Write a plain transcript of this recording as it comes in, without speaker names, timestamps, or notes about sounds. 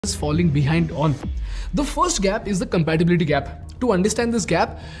is falling behind on. The first gap is the compatibility gap. To understand this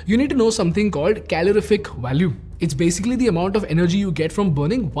gap, you need to know something called calorific value. It's basically the amount of energy you get from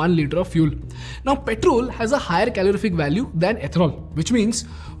burning 1 liter of fuel. Now, petrol has a higher calorific value than ethanol, which means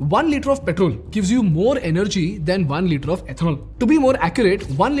 1 liter of petrol gives you more energy than 1 liter of ethanol. To be more accurate,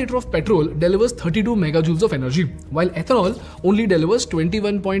 1 liter of petrol delivers 32 megajoules of energy, while ethanol only delivers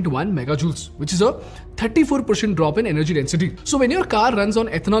 21.1 megajoules, which is a 34% drop in energy density. So when your car runs on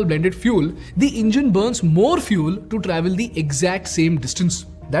ethanol blended fuel, the engine burns more fuel to travel the exact same distance.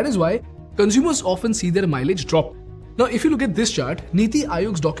 That is why consumers often see their mileage drop. Now, if you look at this chart, Niti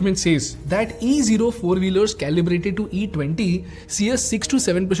Aayog's document says that E0 four-wheelers calibrated to E20 see a 6 to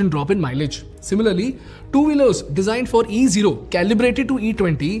 7% drop in mileage. Similarly, two-wheelers designed for E0 calibrated to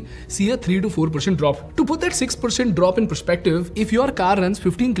E20 see a 3 to 4% drop. To put that 6% drop in perspective, if your car runs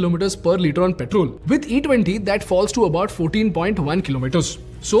 15 kilometers per liter on petrol, with E20 that falls to about 14.1 kilometers.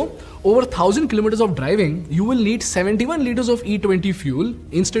 So, over 1000 kilometers of driving, you will need 71 liters of E20 fuel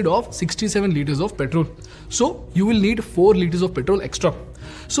instead of 67 liters of petrol. So, you will need 4 liters of petrol extra.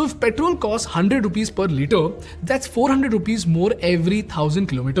 So, if petrol costs 100 rupees per liter, that's 400 rupees more every 1000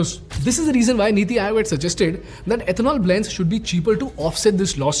 kilometers. This is the reason why Niti Aayog had suggested that ethanol blends should be cheaper to offset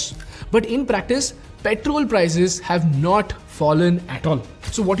this loss. But in practice, petrol prices have not fallen at all.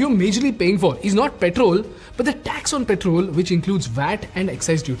 So what you're majorly paying for is not petrol, but the tax on petrol, which includes VAT and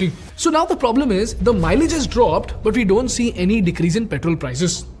excise duty. So now the problem is the mileage has dropped, but we don't see any decrease in petrol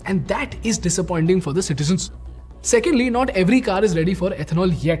prices. And that is disappointing for the citizens. Secondly, not every car is ready for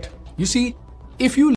ethanol yet. You see, if you